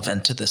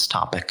relevant to this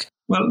topic?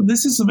 Well,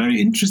 this is a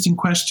very interesting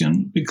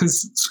question,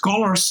 because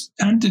scholars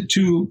tended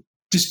to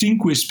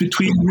distinguish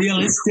between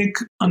realistic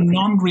and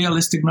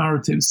non-realistic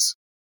narratives.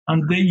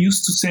 And they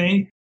used to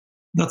say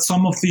that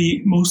some of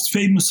the most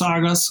famous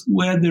sagas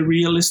were the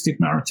realistic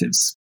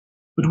narratives.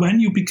 But when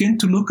you begin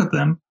to look at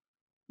them,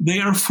 they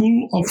are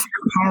full of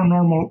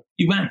paranormal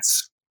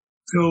events.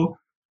 So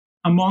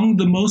among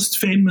the most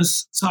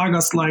famous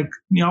sagas like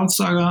Njál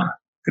saga,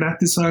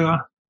 Grettir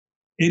saga,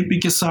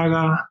 Eyrbyggja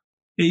saga,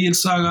 Egil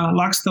saga,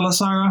 Laxdæla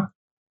saga,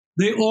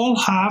 they all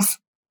have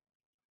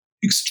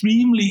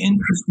extremely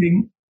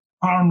interesting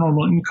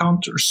paranormal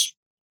encounters.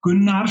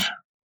 Gunnar,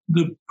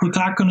 the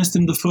protagonist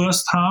in the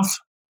first half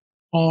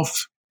of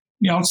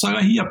Njál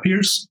saga, he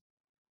appears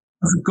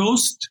as a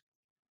ghost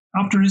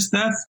after his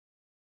death.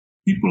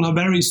 People have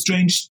very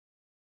strange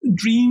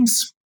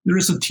dreams. There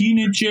is a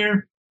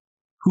teenager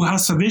who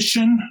has a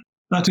vision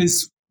that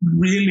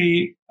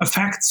really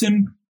affects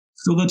him,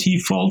 so that he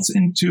faints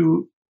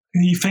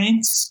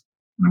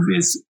and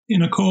is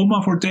in a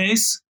coma for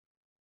days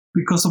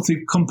because of the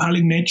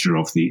compelling nature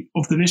of the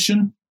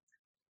vision.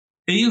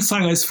 Egil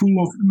saga is full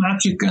of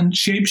magic and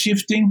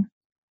shape-shifting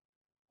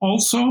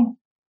also.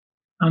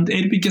 And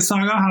Eyrbyggja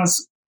saga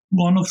has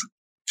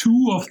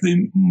two of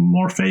the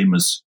more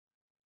famous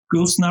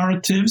ghost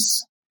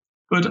narratives.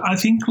 But I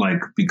think,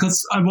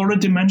 because I've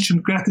already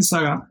mentioned Grettir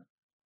saga,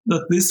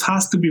 that this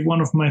has to be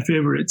one of my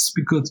favorites,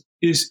 because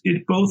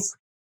it both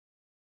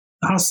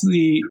has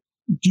the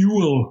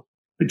duel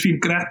between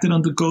Grettir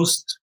and the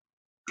ghost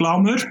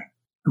Glaumur,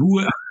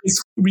 who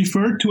is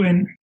referred to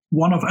in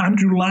one of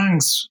Andrew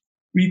Lang's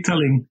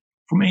retelling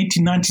from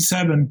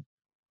 1897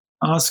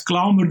 as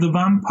Glaumur the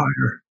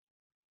vampire.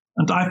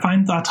 And I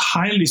find that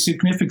highly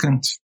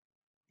significant,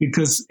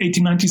 because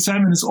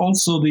 1897 is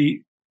also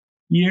the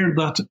year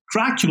that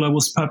Dracula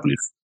was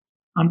published.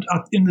 And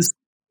in this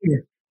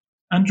year,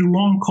 Andrew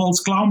Lang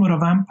calls Glaumur a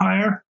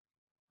vampire.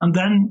 And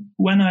then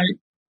when I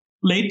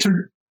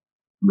later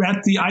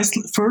read the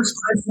first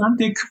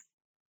Icelandic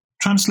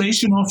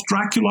translation of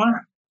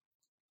Dracula,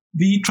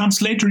 the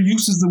translator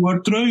uses the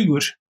word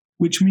draugur,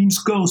 which means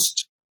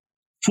ghost,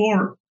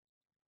 for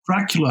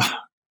Dracula.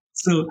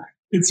 So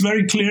it's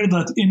very clear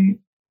that in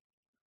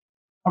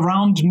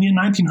around near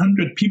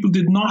 1900, people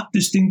did not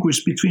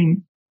distinguish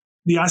between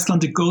the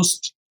Icelandic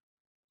ghost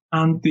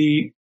and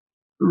the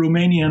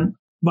Romanian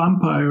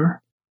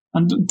vampire.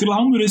 And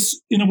Glaumur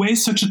is, in a way,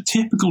 such a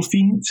typical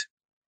fiend,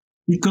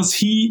 because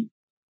he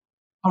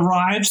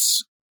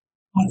arrives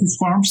at his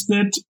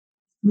farmstead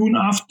soon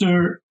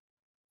after.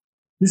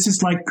 This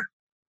is like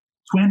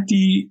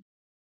 20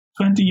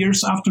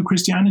 years after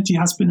Christianity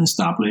has been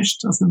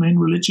established as the main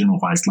religion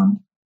of Iceland.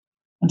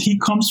 And he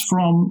comes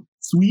from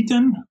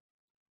Sweden,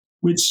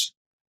 which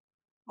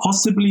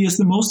possibly is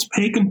the most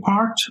pagan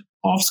part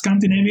of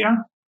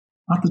Scandinavia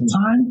at the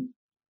time.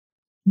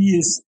 He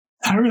is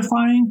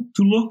terrifying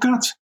to look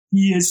at.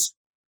 He is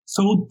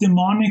so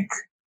demonic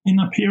in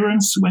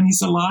appearance when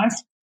he's alive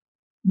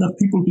that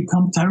people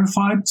become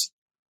terrified.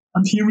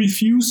 And he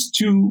refused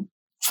to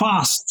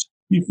fast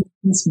before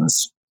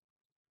Christmas.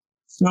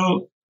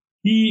 So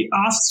he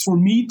asks for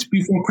meat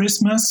before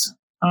Christmas,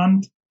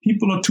 and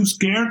people are too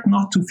scared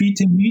not to feed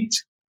him meat.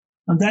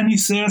 And then he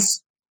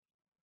says,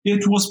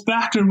 it was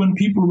better when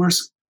people were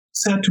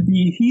said to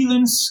be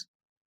heathens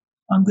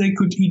and they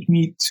could eat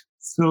meat.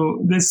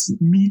 So this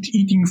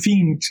meat-eating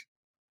fiend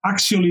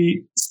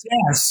actually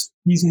says,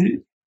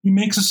 he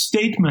makes a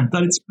statement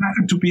that it's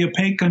better to be a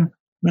pagan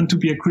than to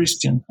be a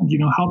Christian. And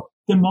how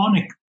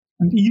demonic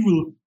and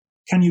evil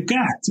can you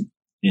get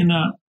in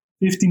a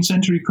 15th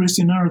century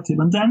Christian narrative?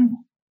 And then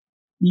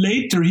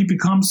later he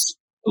becomes,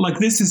 like,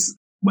 this is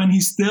when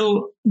he's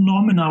still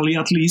nominally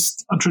at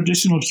least a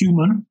traditional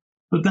human,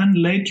 but then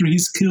later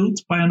he's killed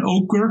by an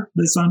ogre.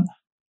 There's an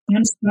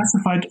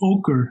unspecified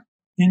ogre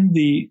in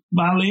the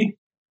valley,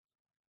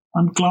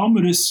 and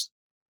Glaumr is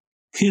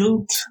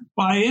killed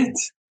by it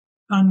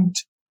and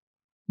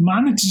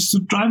manages to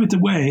drive it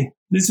away.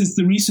 This is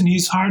the reason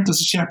he's hired as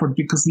a shepherd,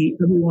 because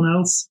everyone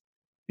else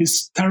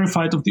is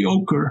terrified of the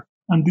ogre.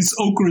 And this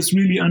ogre is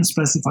really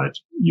unspecified.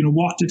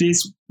 What it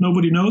is,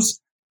 nobody knows.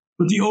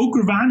 But the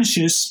ogre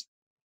vanishes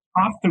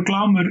after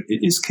Glaumr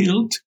is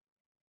killed,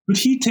 but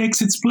he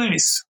takes its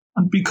place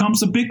and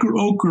becomes a bigger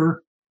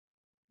ogre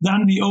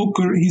than the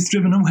ogre he's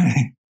driven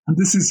away. And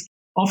this is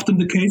often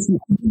the case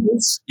with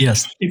evils.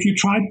 Yes. If you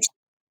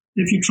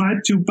try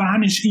to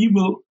banish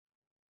evil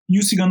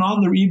using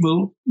another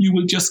evil, you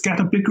will just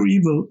get a bigger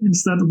evil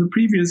instead of the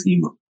previous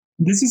evil.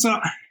 This is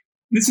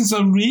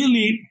a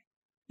really,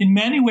 in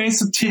many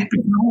ways, a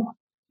typical,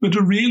 but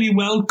a really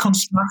well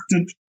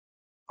constructed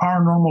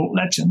paranormal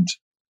legend.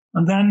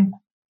 And then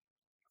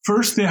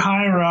first they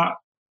hire a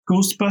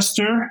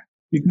Ghostbuster,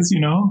 because,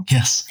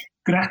 yes,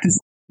 Grettir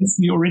is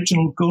the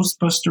original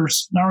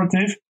Ghostbusters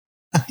narrative.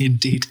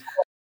 Indeed.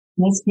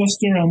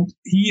 Ghostbuster, and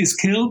he is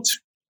killed.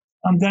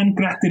 And then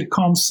Grettir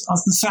comes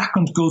as the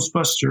second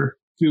Ghostbuster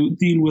to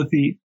deal with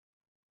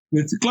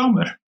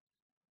Glaumr.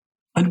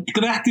 And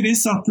Grettir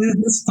is at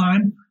this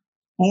time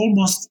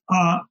almost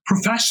a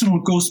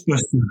professional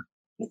Ghostbuster,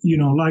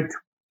 like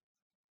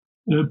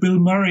Bill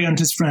Murray and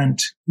his friend.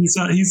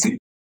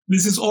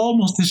 This is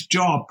almost his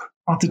job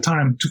at the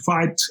time, to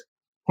fight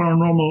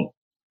paranormal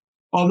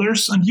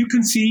others. And you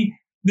can see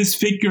this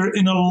figure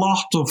in a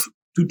lot of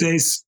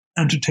today's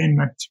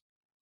entertainment.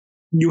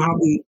 You have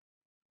the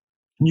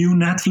new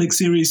Netflix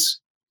series,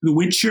 The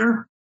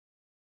Witcher,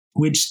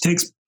 which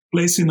takes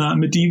place in a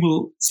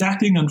medieval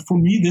setting. And for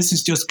me, this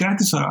is just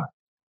Grettir saga,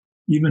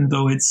 even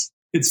though it's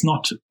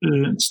not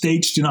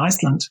staged in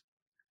Iceland.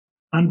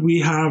 And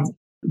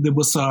there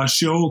was a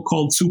show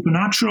called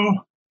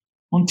Supernatural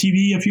on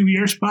TV a few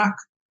years back.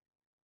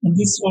 And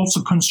this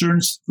also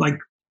concerns like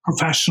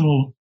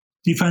professional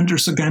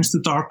defenders against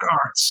the dark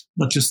arts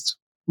that just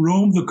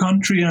roam the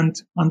country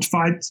and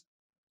fight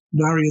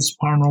various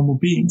paranormal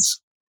beings.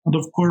 And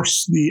of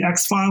course, the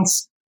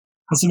X-Files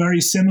has a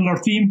very similar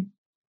theme,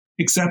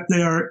 except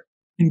they are,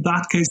 in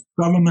that case,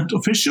 government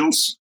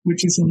officials,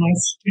 which is a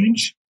nice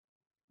change.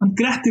 And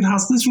Grettir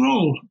has this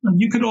role. And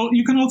you can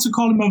also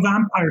call him a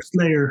vampire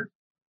slayer.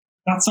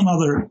 That's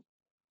another,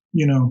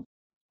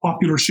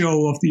 popular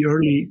show of the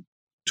early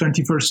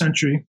 21st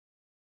century.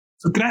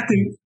 So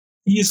Grettir,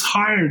 he is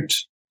hired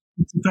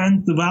to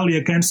defend the valley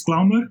against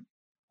Glaumr.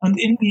 And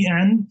in the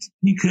end,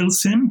 he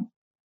kills him,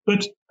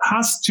 but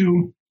has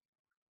to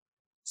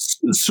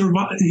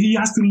survive. He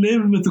has to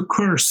live with the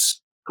curse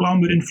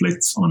Glaumr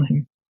inflicts on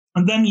him.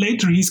 And then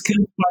later he's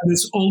killed by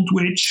this old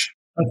witch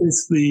that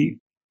is the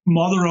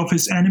mother of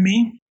his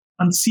enemy,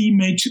 and she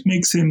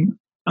makes him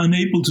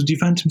unable to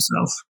defend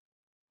himself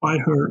by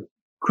her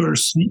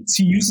curse.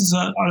 She uses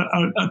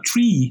a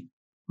tree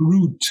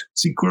root.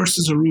 She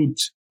curses a root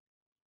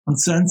and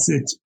sends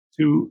it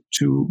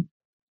to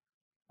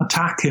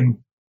attack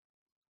him.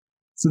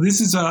 So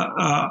this is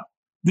a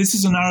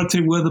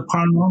narrative where the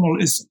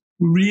paranormal is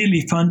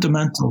really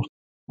fundamental.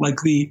 Like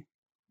the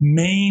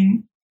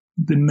main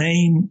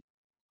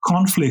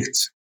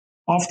conflict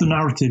of the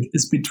narrative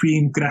is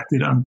between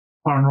Grettir and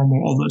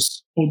paranormal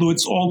others, although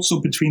it's also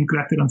between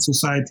Grettir and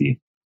society,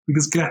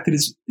 because Grettir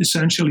is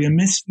essentially a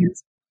misfit.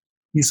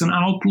 He's an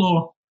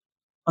outlaw,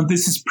 and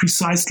this is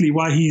precisely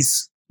why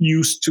he's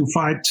used to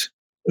fight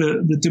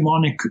the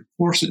demonic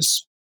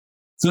forces.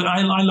 So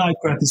I like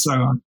Grettir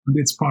saga and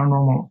its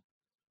paranormal.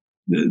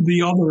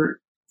 The other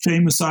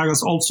famous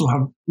sagas also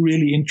have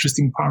really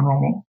interesting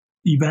paranormal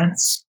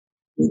events,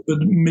 but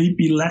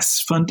maybe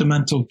less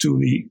fundamental to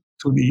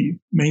the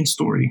main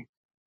story.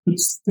 But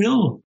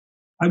still,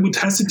 I would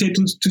hesitate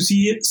to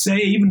say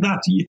even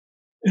that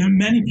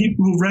many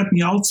people who've read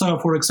Njál saga,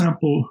 for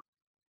example,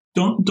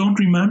 don't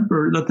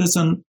remember that there's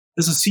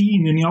a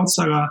scene in Njál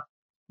saga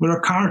where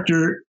a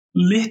character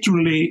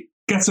literally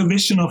gets a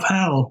vision of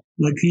hell,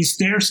 like he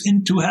stares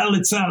into hell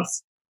itself.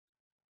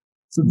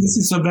 So this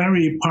is a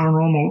very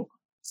paranormal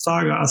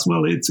saga as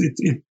well.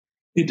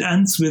 It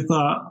ends with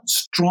a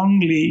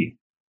strongly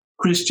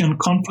Christian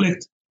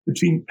conflict,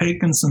 between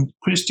pagans and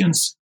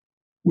Christians,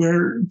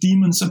 where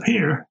demons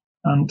appear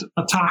and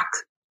attack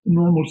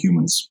normal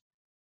humans.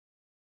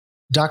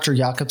 Dr.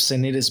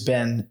 Jakobsson, it has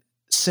been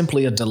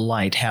simply a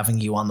delight having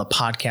you on the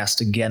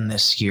podcast again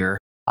this year.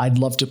 I'd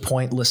love to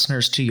point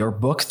listeners to your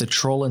book, The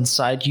Troll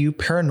Inside You,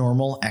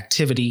 Paranormal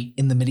Activity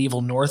in the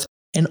Medieval North,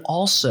 and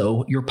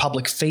also your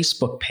public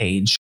Facebook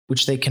page,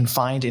 which they can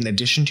find in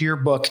addition to your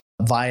book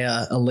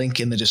via a link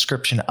in the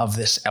description of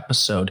this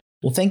episode.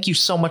 Well, thank you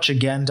so much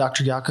again,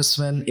 Dr.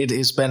 Jakobsson. It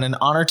has been an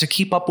honor to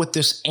keep up with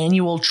this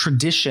annual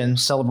tradition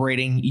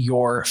celebrating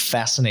your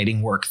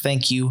fascinating work.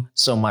 Thank you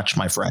so much,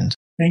 my friend.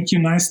 Thank you.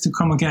 Nice to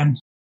come again.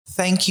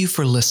 Thank you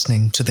for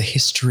listening to the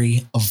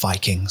History of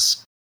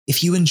Vikings.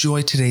 If you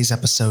enjoyed today's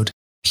episode,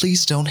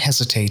 please don't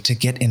hesitate to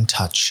get in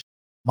touch.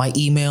 My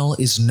email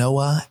is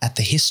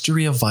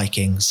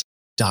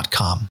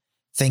noah@thehistoryofvikings.com.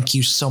 Thank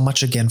you so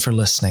much again for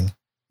listening.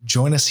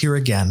 Join us here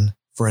again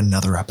for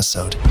another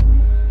episode.